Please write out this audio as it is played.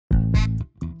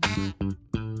Welcome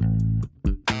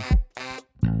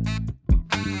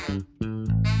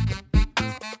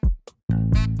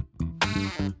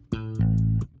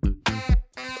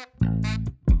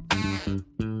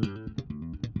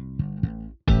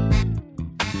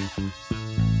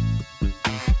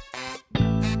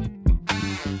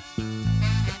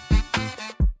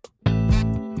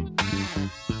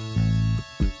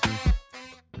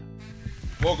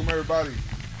everybody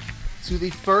to the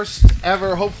first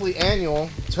ever, hopefully annual,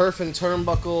 Turf and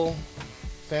Turnbuckle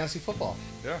Fantasy Football.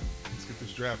 Yeah, let's get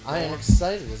this draft I am going.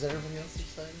 excited. Is everybody else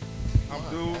excited? I'm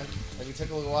dude. Maybe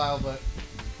take a little while, but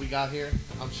we got here.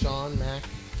 I'm Sean, Mac.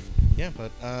 Yeah,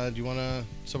 but do you want to...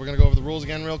 So we're going to go over the rules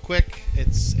again real quick.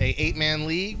 It's a 8-man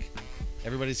league.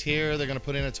 Everybody's here. They're going to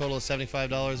put in a total of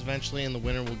 $75 eventually, and the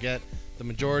winner will get the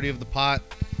majority of the pot.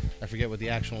 I forget what the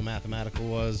actual mathematical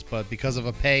was, but because of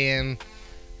a pay-in,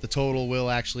 the total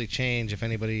will actually change if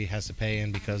anybody has to pay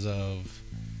in because of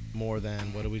more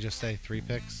than, what did we just say, 3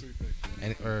 picks? 3 picks.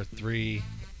 Or 3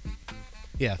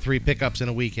 pickups in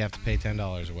a week, you have to pay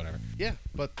 $10 or whatever. Yeah,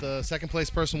 but the second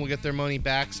place person will get their money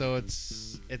back, so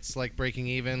it's like breaking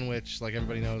even, which, like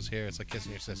everybody knows here, it's like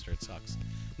kissing your sister. It sucks.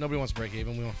 Nobody wants to break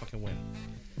even. We want to fucking win.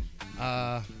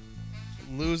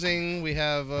 Losing, we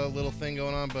have a little thing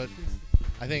going on, but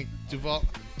I think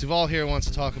Duval here wants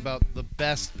to talk about the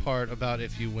best part about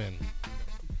if you win.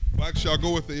 Well, actually, I'll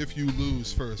go with the if you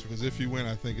lose first, because if you win,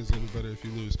 I think it's a little better if you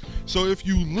lose. So if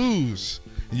you lose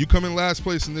and you come in last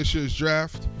place in this year's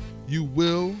draft, you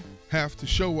will have to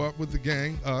show up with the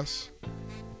gang, us,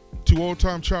 to Old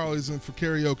Time Charlie's and for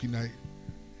karaoke night,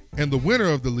 and the winner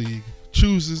of the league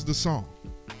chooses the song.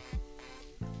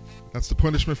 That's the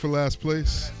punishment for last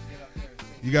place.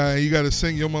 You got to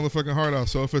sing your motherfucking heart out.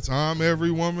 So if it's I'm every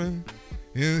woman,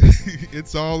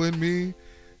 it's all in me,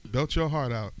 belt your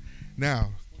heart out.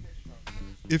 Now,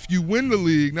 if you win the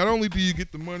league, not only do you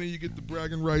get the money, you get the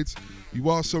bragging rights, you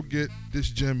also get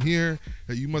this gem here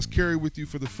that you must carry with you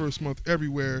for the first month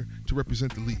everywhere to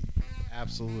represent the league.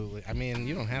 Absolutely. I mean,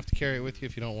 you don't have to carry it with you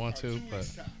if you don't want to, but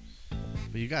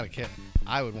you got to.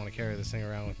 I would want to carry this thing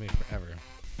around with me forever.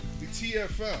 The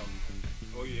T.F.L.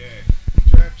 Oh yeah.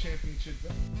 Draft Championship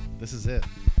belt. This is it.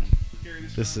 Carry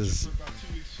This is for about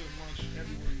 2 weeks to a month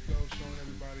everywhere you go, showing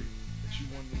everybody that you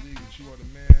won the league, that you are the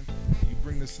man. You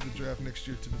bring this to the draft next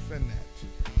year to defend that.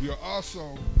 We are also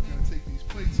going to take these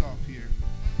plates off here,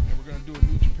 and we're going to do a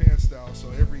New Japan style.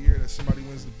 So every year that somebody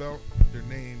wins the belt, their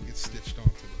name gets stitched onto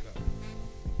the belt.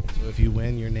 So if you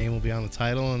win, your name will be on the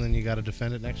title, and then you got to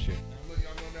defend it next year. Now, I'm letting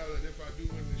y'all know now that if I do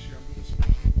win this year, I'm doing some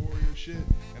Ultimate Warrior shit,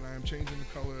 and I am changing the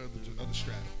color of the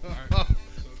strap. All right.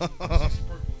 So it's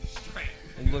purple in the strap.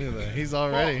 Look at that. He's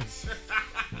already.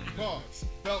 Pause.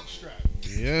 Belt strap.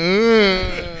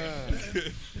 Yeah.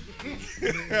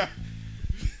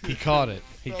 He caught it.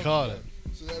 He caught it.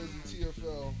 So that is the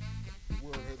T.F.L.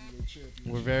 World Heavyweight Championship.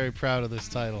 We're very proud of this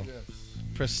title. Yes.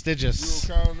 Prestigious.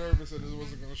 We were kind of nervous that this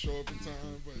wasn't going to show up in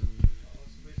time, but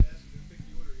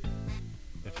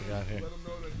If you got here. let them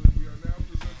know that we are now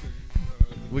presenting.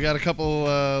 We got a couple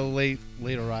late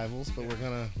arrivals, but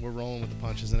we're rolling with the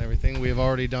punches and everything. We have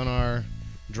already done our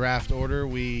draft order.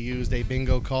 We used a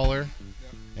bingo caller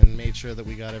and made sure that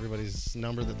we got everybody's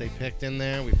number that they picked in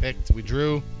there. We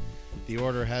drew. The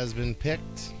order has been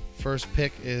picked. First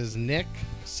pick is Nick.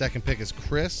 Second pick is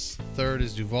Chris. Third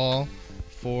is Duval.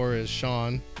 4 is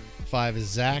Sean. 5 is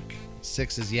Zach.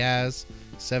 6 is Yaz.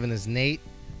 7 is Nate.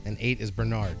 And 8 is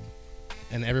Bernard.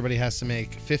 And everybody has to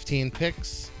make 15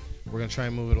 picks. We're going to try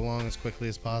and move it along as quickly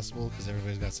as possible because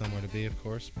everybody's got somewhere to be, of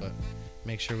course. But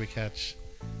make sure we catch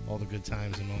all the good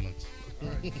times and moments. All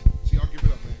right. So y'all give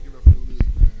it up, man. Give it up for the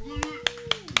league, man.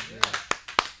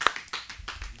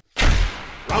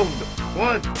 Round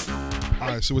one. All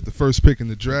right, so with the first pick in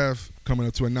the draft, coming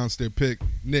up to announce their pick,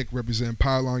 Nick representing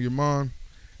Pile on Your Mom.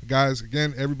 Guys,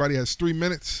 again, everybody has 3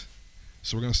 minutes,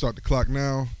 so we're going to start the clock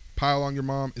now. Pile on Your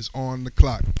Mom is on the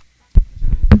clock.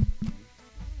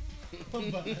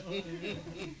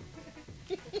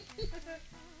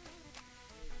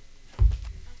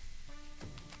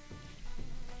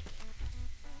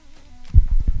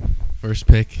 First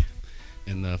pick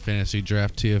in the fantasy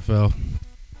draft TFL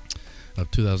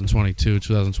of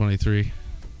 2022-2023,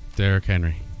 Derrick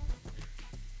Henry.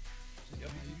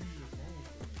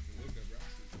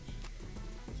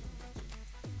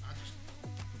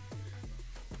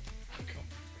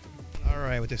 All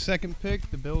right, with the second pick,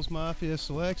 the Bills Mafia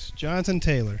selects Jonathan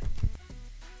Taylor.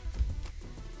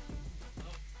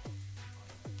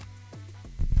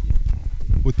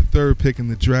 With the third pick in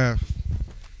the draft,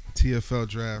 the TFL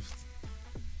draft,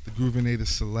 the Groovinators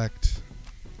select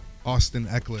Austin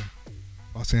Eckler,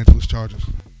 Los Angeles Chargers.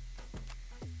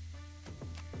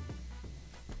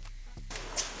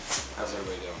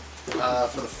 everybody doing?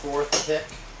 For the fourth pick,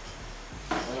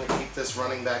 I'm going to keep this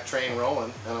running back train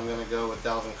rolling, and I'm going to go with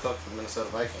Dalvin Cook from the Minnesota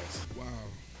Vikings. Wow.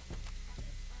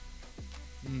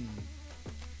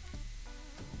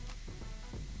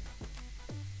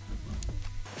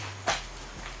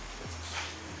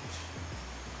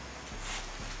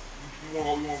 You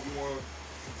want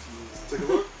to take a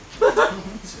look?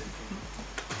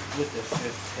 With the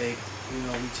fifth pick, we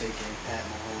taking Pat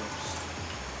Mahomes.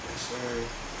 Yes, sir.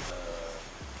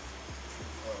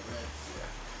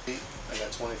 I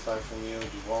got 25 from you.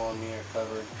 Duval and me are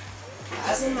covered.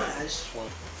 That's a nice.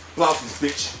 Blouses,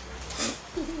 bitch.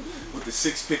 With the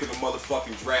 6th pick of the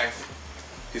motherfucking draft,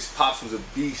 his pops was a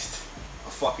beast,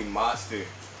 a fucking monster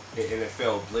in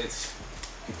NFL Blitz.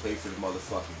 He played for the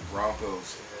motherfucking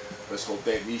Broncos. Let's hope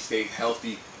that me stay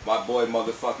healthy. My boy,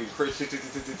 motherfucking Christian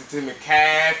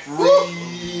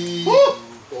McCaffrey.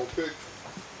 Gold pick.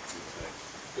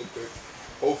 Good pick.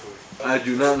 Hopefully. I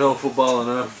do not know football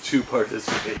enough to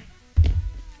participate.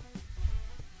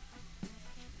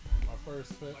 My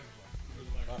first pick.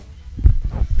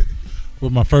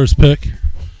 With my first pick,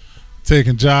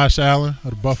 taking Josh Allen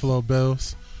of the Buffalo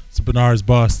Bills. It's Bernard's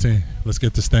boss team. Let's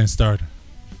get this thing started.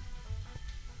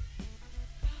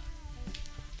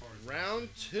 Round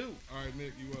 2. All right,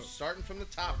 Nick, you up. Starting from the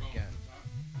top again.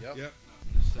 Yep. Yep.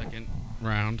 The second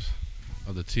round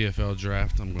of the TFL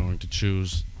draft, I'm going to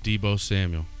choose Deebo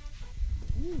Samuel.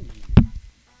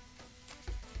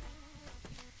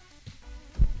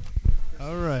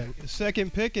 All right. The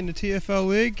second pick in the TFL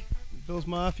league, Bills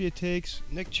Mafia takes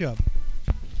Nick Chubb.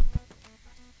 I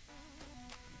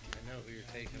know who you're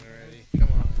taking already. Come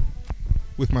on.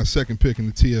 With my second pick in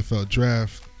the TFL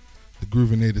draft, the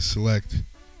Groovinator select,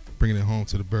 bringing it home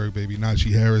to the Berg, baby,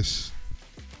 Najee Harris.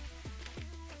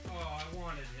 Oh, I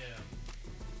wanted him.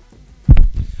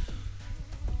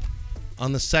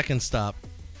 On the second stop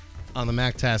on the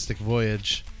Mactastic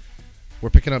voyage, we're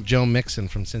picking up Joe Mixon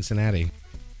from Cincinnati.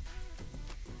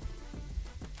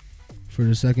 For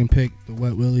the second pick, the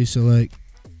Wet Willie select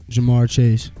Jamar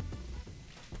Chase.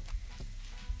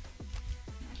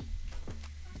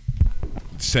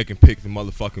 Second pick, the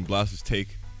motherfucking Blouses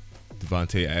take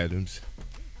Devontae Adams,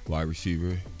 wide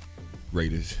receiver,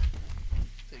 Raiders.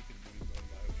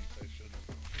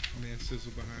 Man,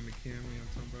 sizzle behind the camera, I'm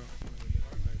talking about.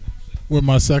 With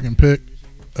my second pick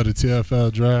of the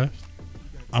TFL draft,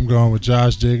 I'm going with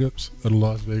Josh Jacobs of the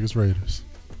Las Vegas Raiders.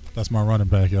 That's my running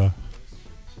back, y'all.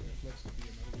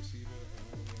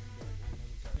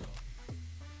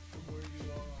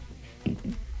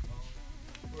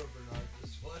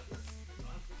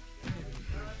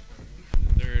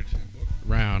 Third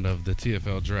round of the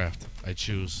TFL draft, I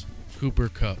choose Cooper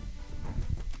Kupp.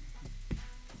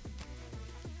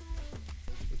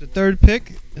 With the third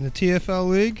pick in the TFL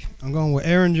league, I'm going with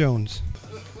Aaron Jones.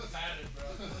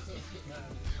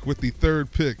 With the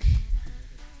third pick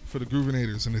for the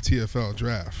Groovinators in the TFL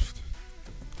draft,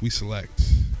 we select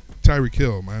Tyreek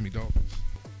Hill, Miami Dolphins.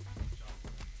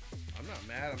 I'm not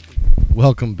mad.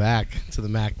 Welcome back to the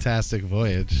Mactastic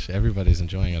voyage. Everybody's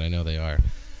enjoying it. I know they are.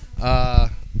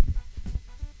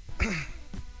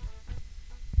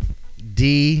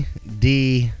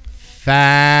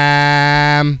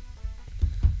 Fam.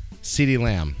 CeeDee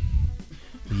Lamb.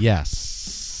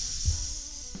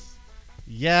 Yes.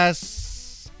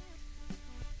 Yes.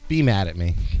 Be mad at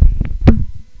me.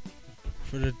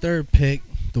 For the third pick,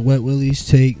 the Wet Willies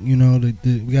take, we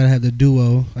gotta have the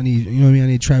duo. I need, I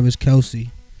need Travis Kelce.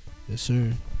 Yes,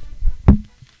 sir.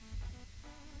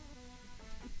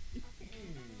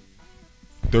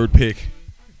 Third pick,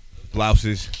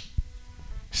 Blouses,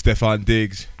 Stephon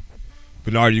Diggs.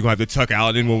 Bernard, you're going to have to tuck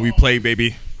Allen in when we play,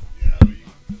 baby. You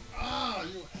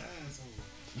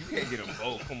can't get them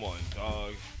both. Come on,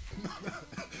 dog.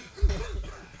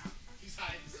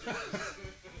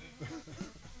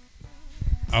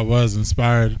 I was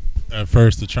inspired at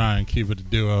first to try and keep it a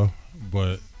duo,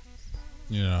 but,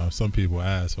 some people are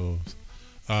assholes.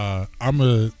 I'm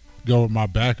going to go with my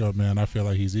backup, man. I feel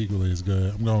like he's equally as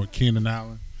good. I'm going with Keenan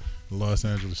Allen, the Los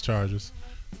Angeles Chargers,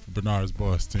 for Bernard's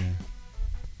boss team.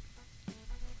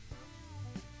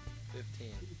 15.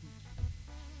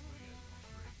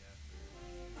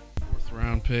 Fourth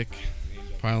round pick,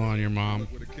 pile on your mom,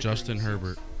 Justin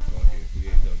Herbert.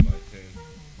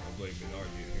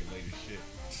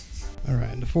 All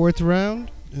right. In the fourth round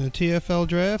in the TFL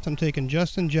draft, I'm taking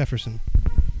Justin Jefferson.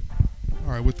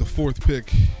 All right, with the fourth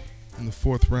pick in the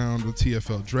fourth round of the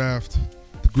TFL draft,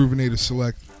 the Groovinators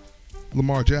select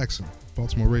Lamar Jackson,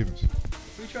 Baltimore Ravens. Who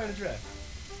are you trying to draft?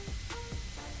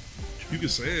 You can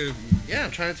say it. Yeah,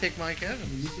 I'm trying to take Mike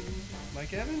Evans.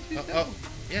 Mike Evans?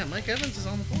 Yeah, Mike Evans is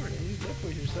on the board.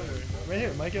 definitely here somewhere. Right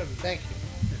here, Mike Evans. Thank you.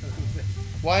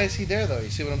 Why is he there though? You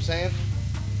see what I'm saying?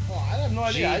 Oh, I have no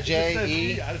idea.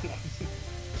 G-J-E. I don't know.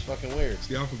 It's fucking weird. It's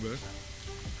the alphabet.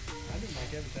 I knew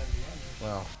Mike Evans had to be on there.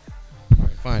 Well, all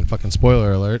right, fine. Fucking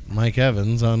spoiler alert. Mike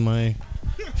Evans on my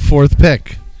 4th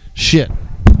pick. Shit. Well,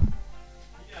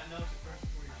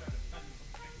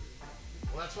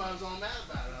 that's why I was all mad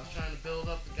about it. I was trying to build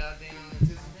up the goddamn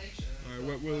anticipation. All right,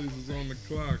 Wet Willie's is on the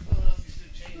clock.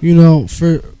 You know,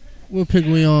 for what pick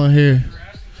we on here?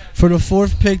 For the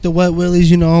 4th pick, the Wet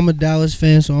Willies. You know, I'm a Dallas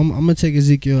fan, so I'm gonna take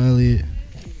Ezekiel Elliott.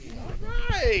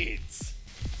 Right.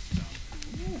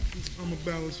 I'm a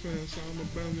Dallas fan, so I'm a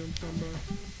Belgium.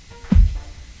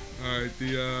 All right,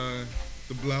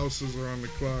 the blouses are on the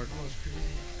clock.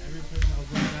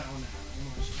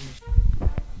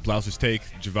 Blouses take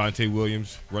Javonte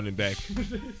Williams, running back,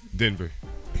 Denver.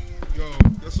 Yo,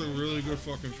 that's a really good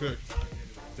fucking pick.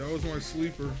 That was my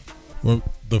sleeper. Well,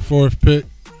 the 4th pick,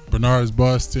 Bernard's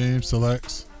boss team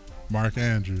selects Mark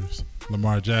Andrews,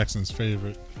 Lamar Jackson's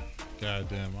favorite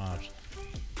goddamn option.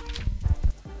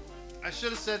 I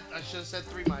should have said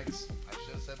 3 mics. I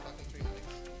should have said fucking 3 mics.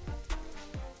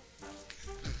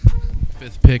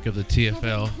 5th pick of the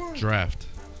TFL draft.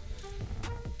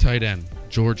 Tight end,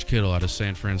 George Kittle out of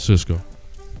San Francisco.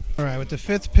 All right, with the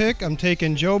 5th pick, I'm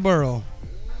taking Joe Burrow.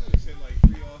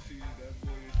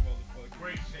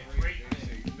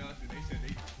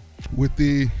 With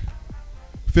the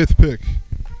 5th pick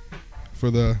for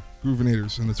the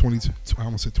Groovinators in the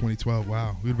 2012.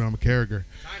 Wow, we'd been on McCarriger.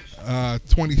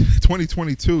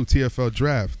 2022 TFL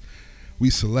draft. We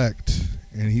select,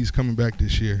 and he's coming back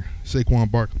this year,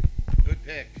 Saquon Barkley. Good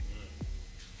pick.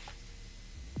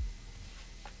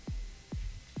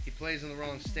 He plays in the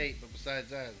wrong state, but besides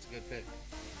that, it's a good pick.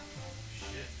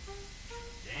 Shit.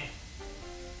 Damn.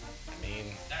 I mean,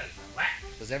 That is whack.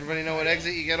 does everybody know what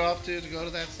exit you get off to go to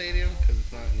that stadium? Because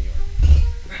it's not New York.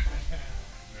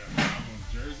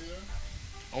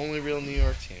 Only real New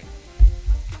York team.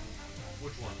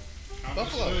 Which one?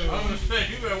 Buffalo. I'm gonna say,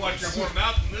 you better watch your more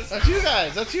mouth than this. That's you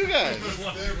guys. That's you guys.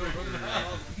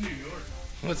 New York.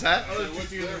 What's that? What's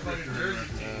their fucking jersey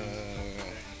team?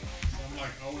 I'm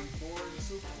like 0-4 in the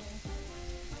Super Bowl.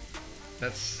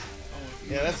 That's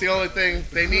that's the only thing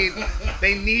they need.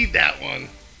 They need that one.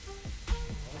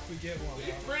 Once we get one.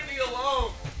 Leave Brittany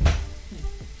alone.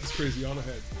 That's crazy on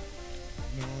ahead.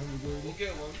 No, We'll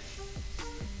get one.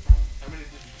 How many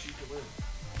did you cheat to win?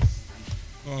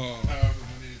 However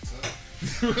many it's up.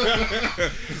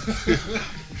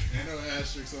 Ain't no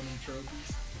asterisks on them trophies.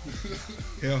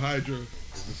 Hail Hydra.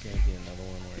 Is this gonna be another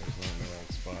one where he's not in the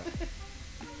right spot?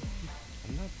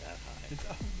 I'm not that high. It's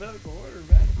alphabetical order,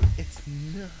 man. It's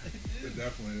not. It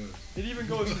definitely is. It even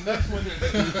goes to the next one.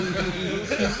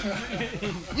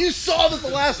 You saw that the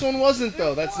last one wasn't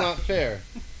though. That's not fair.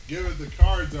 Given the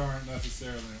cards aren't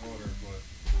necessarily in order, but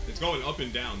It's going up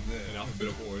and down in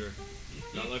alphabetical order,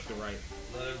 not left and right.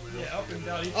 Yeah, up and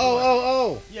down.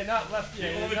 Oh. Yeah, not left. Yeah,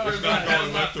 It's not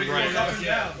going left and right. Up and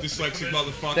down. Dyslexic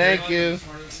motherfucker. Thank you.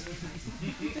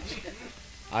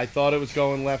 I thought it was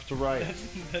going left to right.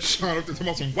 Sean up there talking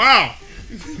about some wow.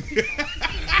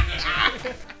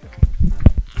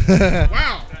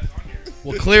 Wow.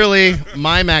 Well, clearly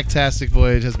my Mactastic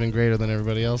voyage has been greater than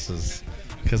everybody else's,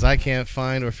 because I can't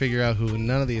find or figure out who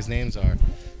none of these names are.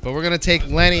 But we're gonna take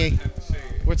Lenny.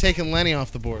 We're taking Lenny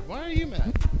off the board. Why are you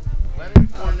mad? Leonard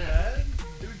Fournette.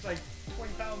 Dude's like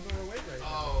 20 pounds overweight right now.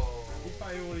 Oh. He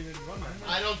probably won't even run that.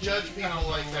 I don't judge people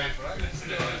like that.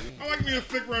 I like me a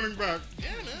thick running back. Yeah,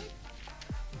 man.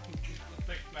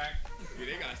 Thick back. Yeah,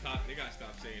 they gotta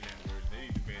stop saying that word. They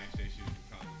need to banish that shit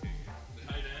from commentating. The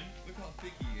tight end. Look how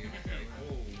thick he is. Like,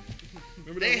 oh.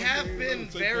 Remember They that one have game been when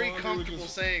very Saquon, they were comfortable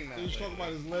just- saying that. They was talking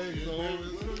about his legs. they though.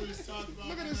 literally just talked about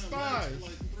Look at him his having legs thighs. for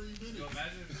like 3 minutes. Yo,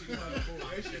 imagine if she was on the floor.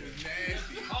 That shit is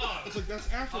nasty. It's like that's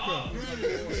Africa. Oh. Yeah,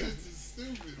 that shit's just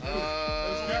stupid.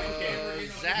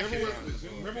 Zach.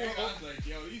 Remember when Like,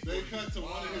 yo, these They boys cut to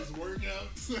one of his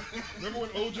workouts. Remember when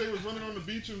OJ was running on the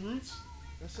beach in Roots?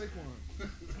 That's Saquon.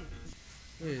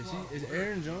 Wait, is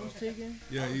Aaron Jones taken?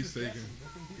 Yeah, he's taken.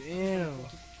 Damn.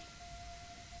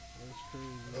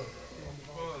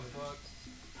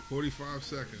 45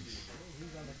 seconds.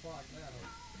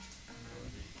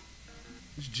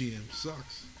 This GM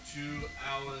sucks. 2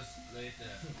 hours later.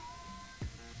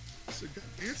 So,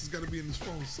 answer's got to be in this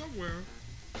phone somewhere.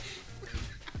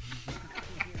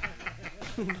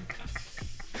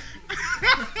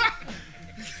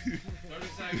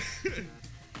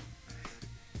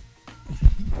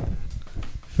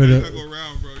 For You gotta the go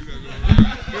around, bro. You gotta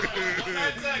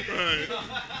go around.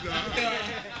 Right.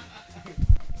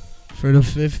 for the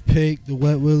 5th pick, the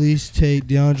Wet Willies take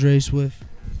DeAndre Swift.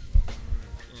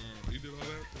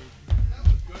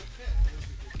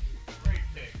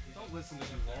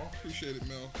 Appreciate it,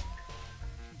 Mel.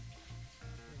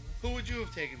 Who would you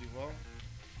have taken, Duval?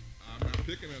 I'm not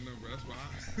picking that number.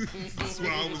 That's why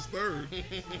I was third.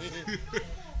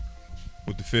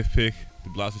 With the 5th pick, the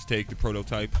Blouses take the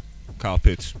prototype, Kyle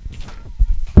Pitts.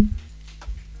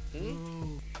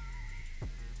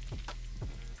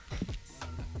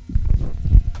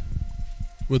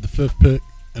 With the 5th pick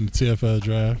in the TFL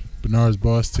draft, Bernard's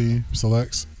boss team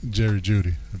selects Jerry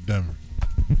Jeudy of Denver.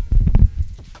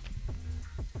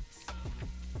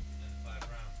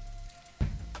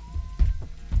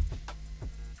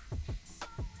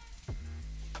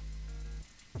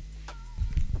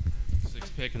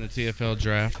 Sixth pick in the TFL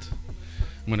draft.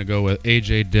 I'm going to go with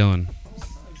A.J. Dillon.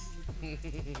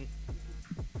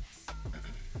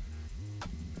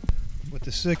 With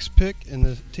the 6th pick in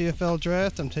the TFL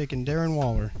draft, I'm taking Darren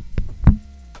Waller.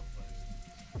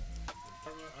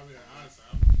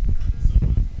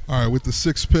 All right, with the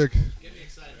 6th pick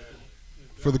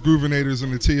for the Groovinators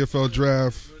in the TFL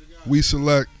draft, we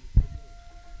select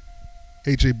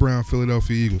A.J. Brown,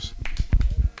 Philadelphia Eagles.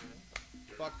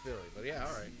 Fuck Philly, but yeah,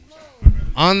 all right.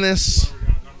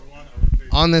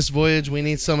 On this voyage, we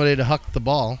need somebody to huck the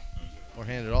ball or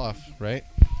hand it off, right?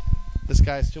 This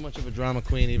guy's too much of a drama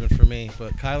queen even for me,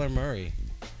 but Kyler Murray.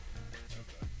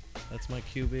 That's my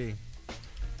QB.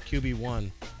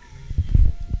 QB1.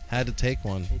 Had to take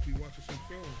one. Hope he watches some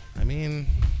film. I mean,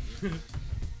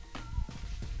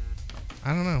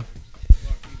 I don't know.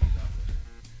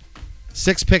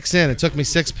 6 picks in. It took me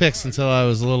 6 picks until I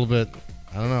was a little bit,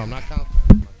 I don't know, I'm not confident.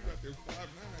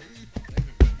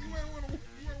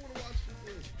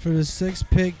 For the 6th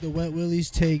pick, the Wet Willies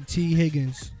take T.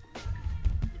 Higgins.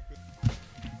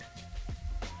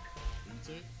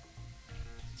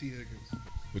 T. Higgins.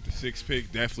 With the 6th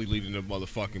pick, definitely leading the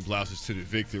motherfucking Blouses to the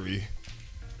victory,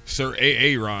 Sir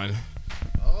A.A. Ron.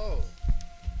 Oh.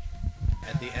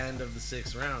 At the end of the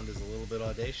 6th round is a little bit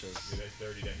audacious. Yeah, that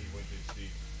 30 that he went to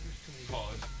Steve.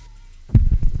 Pause.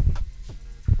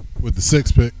 With the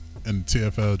 6th pick in the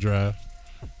TFL draft,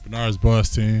 Bernard's boss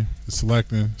team is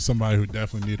selecting somebody who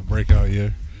definitely need a breakout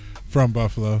year. From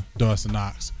Buffalo, Dawson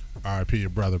Knox. R.I.P.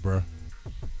 your brother, bro.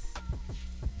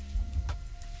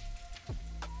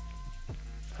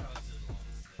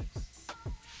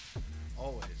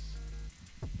 Always.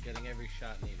 Getting every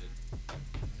shot needed.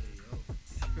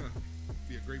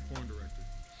 Be a great porn director.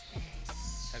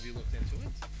 Have you looked into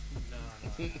it? No.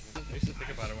 I used to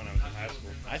think about it when I was in high school.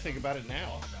 I think about it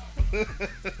now.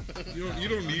 You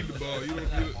don't need the ball. You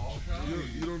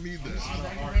don't need that.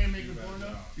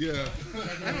 Yeah.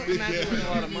 I don't imagine there's a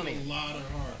lot of money.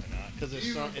 Because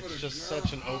it's just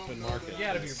such an open market.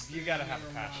 You gotta have a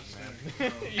passion,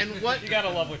 man. And what you gotta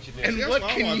love what you do. And what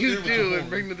can you do and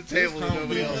bring to the table that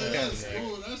nobody else can?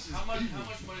 How much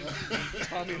money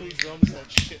Tommy Lee drums that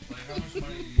shit. like, how much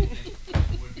money do you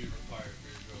think would be required for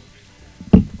your girl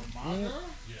to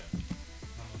be Yeah.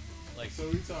 like, So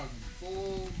we talking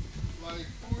full, like,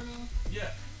 porno?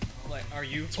 yeah. Like, are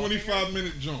you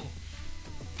 25-minute jump.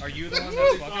 Are you the one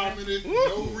that's fucking? 5-minute,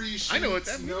 no reshoots, I know what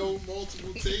that means. no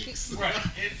multiple takes. Right.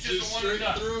 It's just the one straight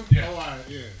done. through? Yeah. Oh, all right,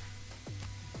 yeah.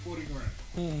 40 grand.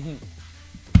 40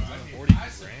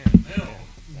 grand.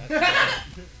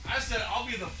 I said I'll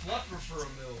be the fluffer for a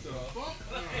mill, bro. Fuck?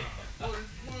 40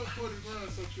 grand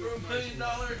is such a For $1 million,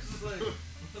 like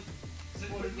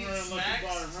 40 grand like you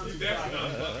buy a rental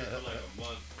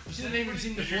car. You should have even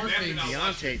seen the four things.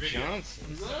 Deontay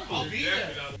Johnson. I'll be there.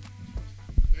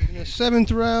 In the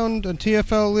 7th round in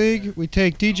TFL League, we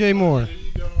take DJ Moore. You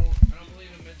don't, I don't believe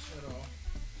in Mitch at all.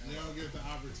 you don't get the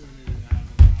opportunity to have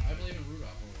I believe in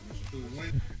Rudolph. to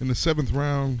win. In the 7th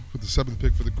round, with the 7th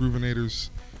pick for the Groovinators,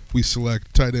 we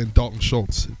select tight end Dalton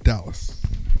Schultz, Dallas.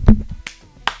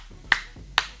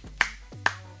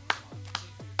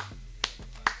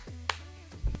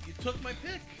 You took my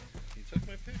pick. You took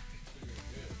my pick.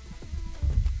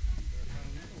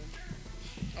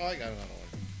 Oh, I got another one.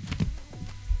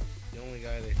 The only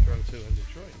guy they throw to in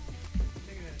Detroit.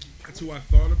 That's who I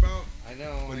thought about, I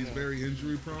know. but I he's know. very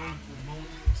injury prone.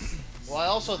 Well, I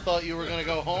also thought you were going to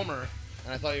go Homer,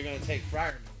 and I thought you were going to take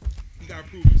Friarman. He got to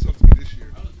prove himself to me this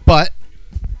year. But,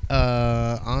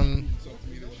 on... Himself to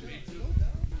me this year.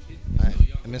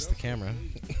 I missed the camera.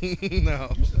 No.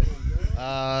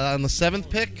 On the 7th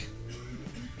pick,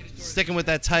 sticking with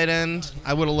that tight end,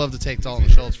 I would have loved to take Dalton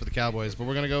Schultz for the Cowboys, but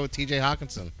we're going to go with T.J.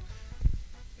 Hawkinson.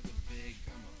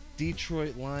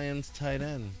 Detroit Lions tight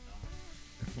end.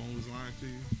 That phone was lying to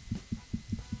you.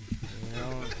 I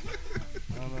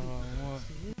don't know.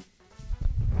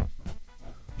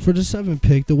 For the 7th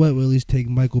pick, the Wet Willies take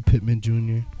Michael Pittman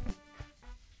Jr.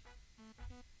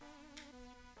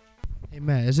 Hey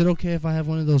Matt, is it okay if I have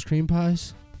one of those cream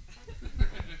pies?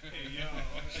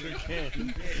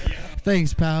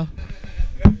 Thanks, pal.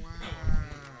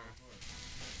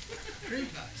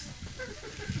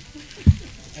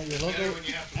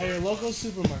 At your local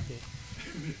supermarket.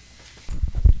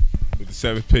 With the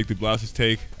 7th pick, the Blouses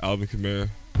take Alvin Kamara,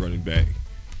 running back.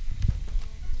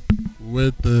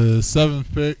 With the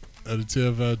 7th pick of the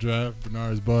T.F.L draft,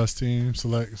 Bernard's boss team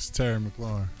selects Terry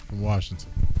McLaurin from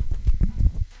Washington.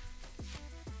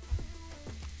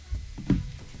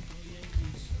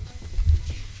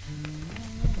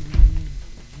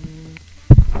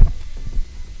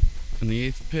 In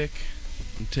the 8th pick,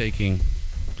 I'm taking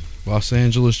Los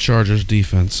Angeles Chargers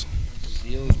defense.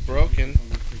 Seal is broken.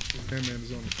 Man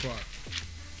is on the clock.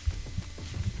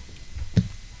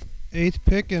 8th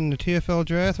pick in the TFL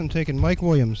draft, I'm taking Mike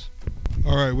Williams.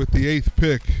 All right, with the 8th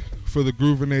pick for the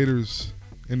Groovinators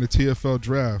in the TFL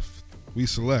draft, we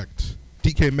select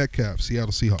DK Metcalf,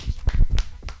 Seattle Seahawks.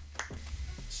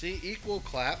 See, equal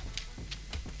clap.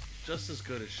 Just as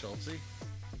good as Schultze.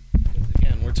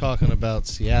 Again, we're talking about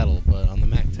Seattle, but on the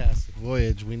MacTastic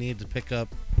voyage, we need to pick up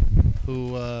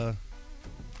who, oh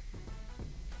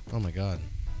my God.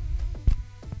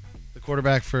 The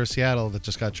quarterback for Seattle that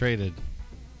just got traded.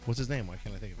 What's his name? Why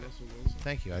can't I think of it?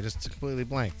 Thank you. I just completely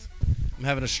blanked. I'm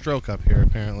having a stroke up here,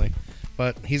 apparently.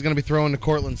 But he's going to be throwing to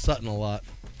Cortland Sutton a lot.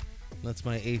 That's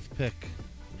my 8th pick.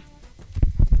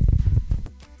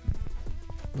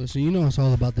 Listen, you know it's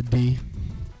all about the D.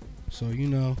 So you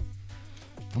know,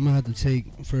 I'm gonna have to take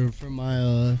for my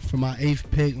 8th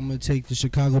pick. I'm gonna take the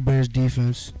Chicago Bears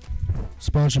defense.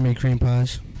 Sponsor me, cream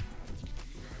pies.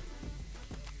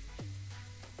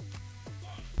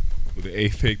 With the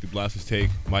 8th pick, the Blouses take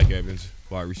Mike Evans,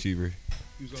 wide receiver,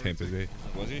 Tampa Bay.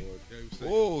 Was he?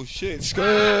 Oh, shit.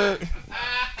 Skirt.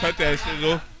 Cut that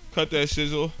sizzle. Cut that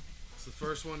sizzle. It's the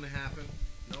first one to happen.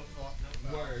 No fault,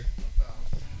 no foul.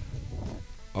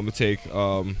 I'm going to take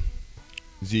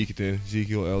Zeke then.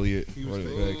 Ezekiel Elliott, running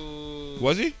back.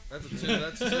 Was he? That's a 2.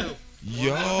 That's 2.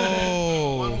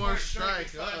 Yo. One more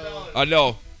strike. Uh-oh. I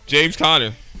know. James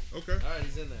Conner, Okay. All right,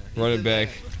 he's in there. running back.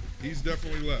 He's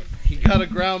definitely left. He got a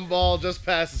ground ball just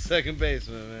past the second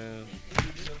baseman, man.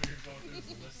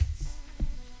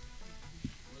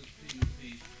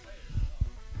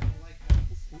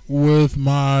 With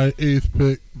my 8th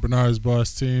pick, Bernard's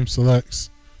boss team selects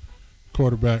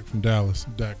quarterback from Dallas,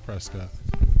 Dak Prescott.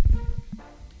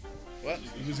 What?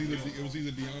 It was either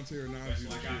Deontay or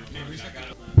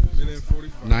Najee. Minute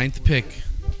 45. 9th pick,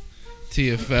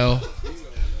 TFL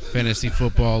Fantasy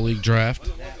Football League draft.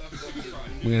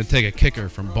 We're going to take a kicker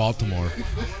from Baltimore,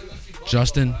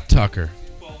 Justin Tucker.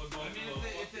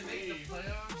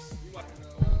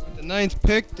 The 9th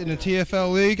pick in the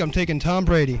TFL league, I'm taking Tom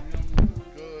Brady.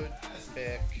 Good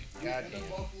pick. Goddamn.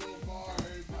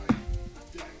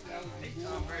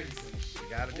 You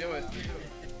gotta do it.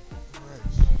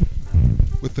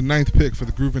 With the 9th pick for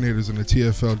the Groovinators in the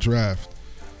TFL draft,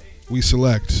 we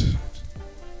select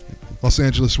Los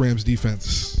Angeles Rams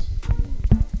defense.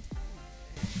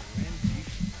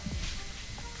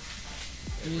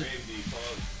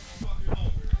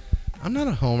 I'm not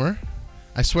a homer.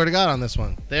 I swear to God on this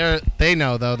one. They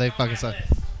know though. They fucking suck.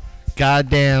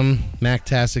 Goddamn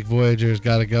MacTastic Voyagers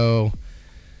got to go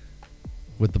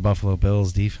with the Buffalo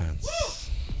Bills defense.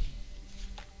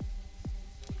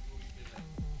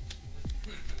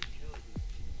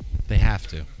 They have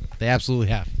to. They absolutely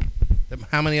have to.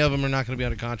 How many of them are not going to be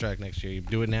under contract next year? You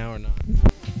do it now or not?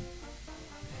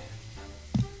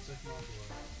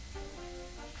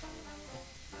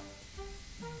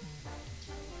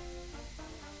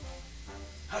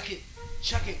 Huck it,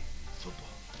 chuck it, football.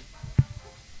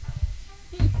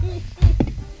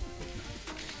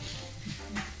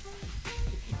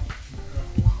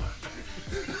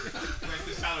 That's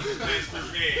the sound of a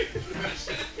desperate man.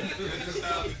 That's the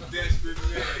sound of a desperate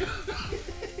man.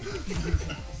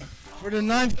 For the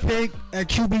 9th pick at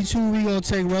QB2, we gonna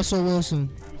take Russell Wilson.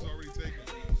 He was already taken.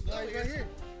 No, he's right here.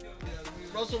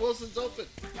 Russell Wilson's open.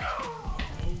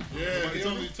 Yeah, he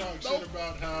only talked shit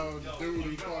about how the dude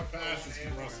who caught passes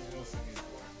from Russell Wilson.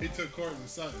 He took Cortland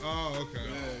Sutton. Oh, okay.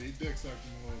 Yeah, he dick sucked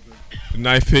him a little bit. The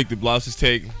 9th pick, the Blouses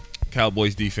take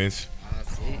Cowboys defense.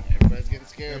 See, everybody's getting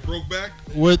scared. Broke back.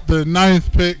 With the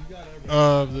 9th pick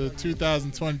of the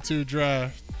 2022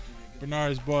 draft,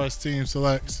 Bernard's boss team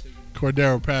selects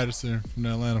Cordero Patterson from the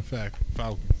Atlanta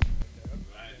Falcons.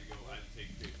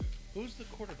 Who's the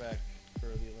quarterback for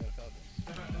the Atlanta Falcons?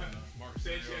 Mark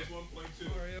Sanchez 1.2.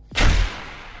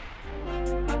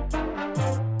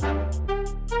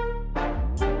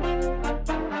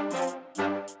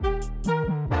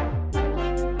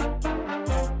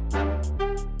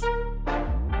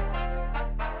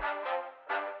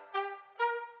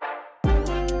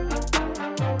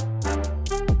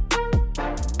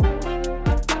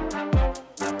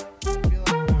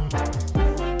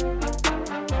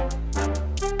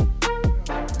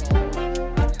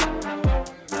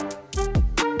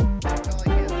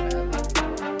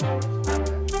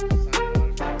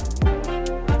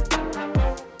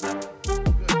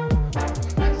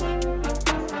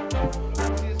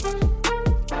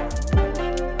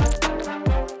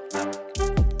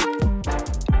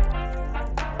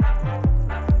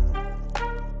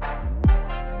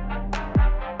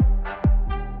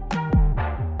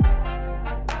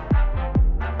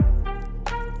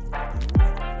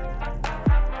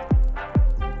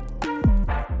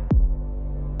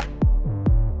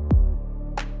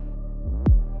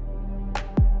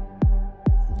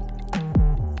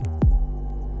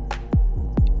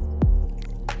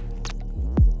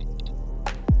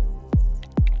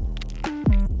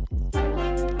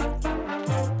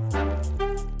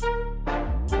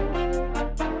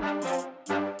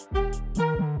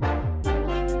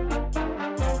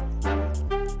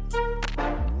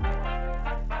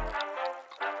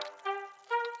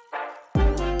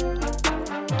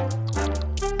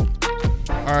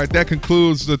 All right, that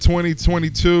concludes the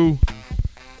 2022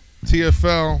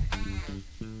 TFL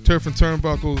Turf and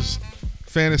Turnbuckles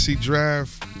Fantasy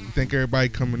Draft. Thank everybody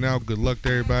coming out. Good luck to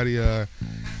everybody. I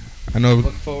know.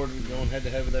 Look forward to going head to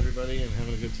head with everybody and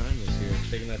having a good time this year,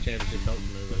 taking that championship belt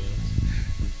from everybody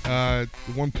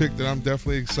else. One pick that I'm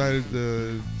definitely excited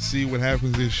to see what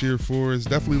happens this year for is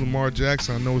definitely Lamar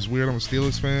Jackson. I know it's weird. I'm a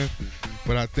Steelers fan,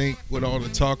 but I think with all the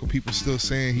talk of people still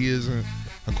saying he isn't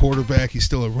a quarterback, he's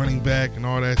still a running back and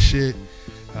all that shit.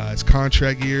 It's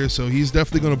contract year, so he's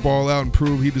definitely going to ball out and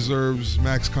prove he deserves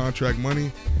max contract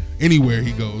money anywhere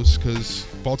he goes, because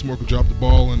Baltimore could drop the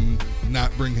ball and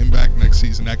not bring him back next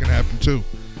season. That can happen too.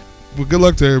 But good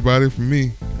luck to everybody from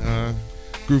me.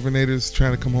 Groovinator's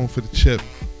trying to come home for the chip.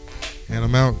 And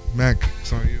I'm out. Mac,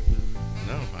 it's on you.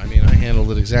 No, I mean, I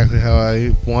handled it exactly how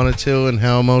I wanted to and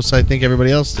how most I think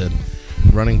everybody else did.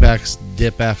 Running backs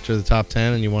dip after the top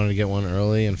 10 and you wanted to get one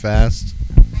early and fast.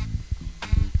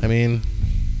 I mean,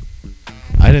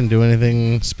 I didn't do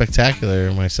anything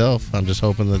spectacular myself. I'm just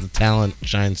hoping that the talent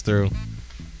shines through.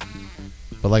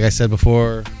 But like I said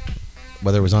before,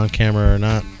 whether it was on camera or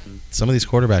not, some of these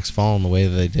quarterbacks fall in the way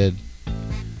that they did.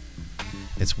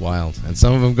 It's wild. And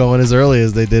some of them going as early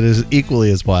as they did is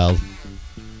equally as wild.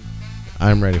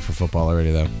 I'm ready for football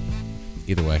already, though.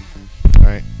 Either way. All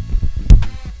right.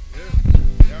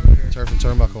 Turf and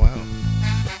Turnbuckle out.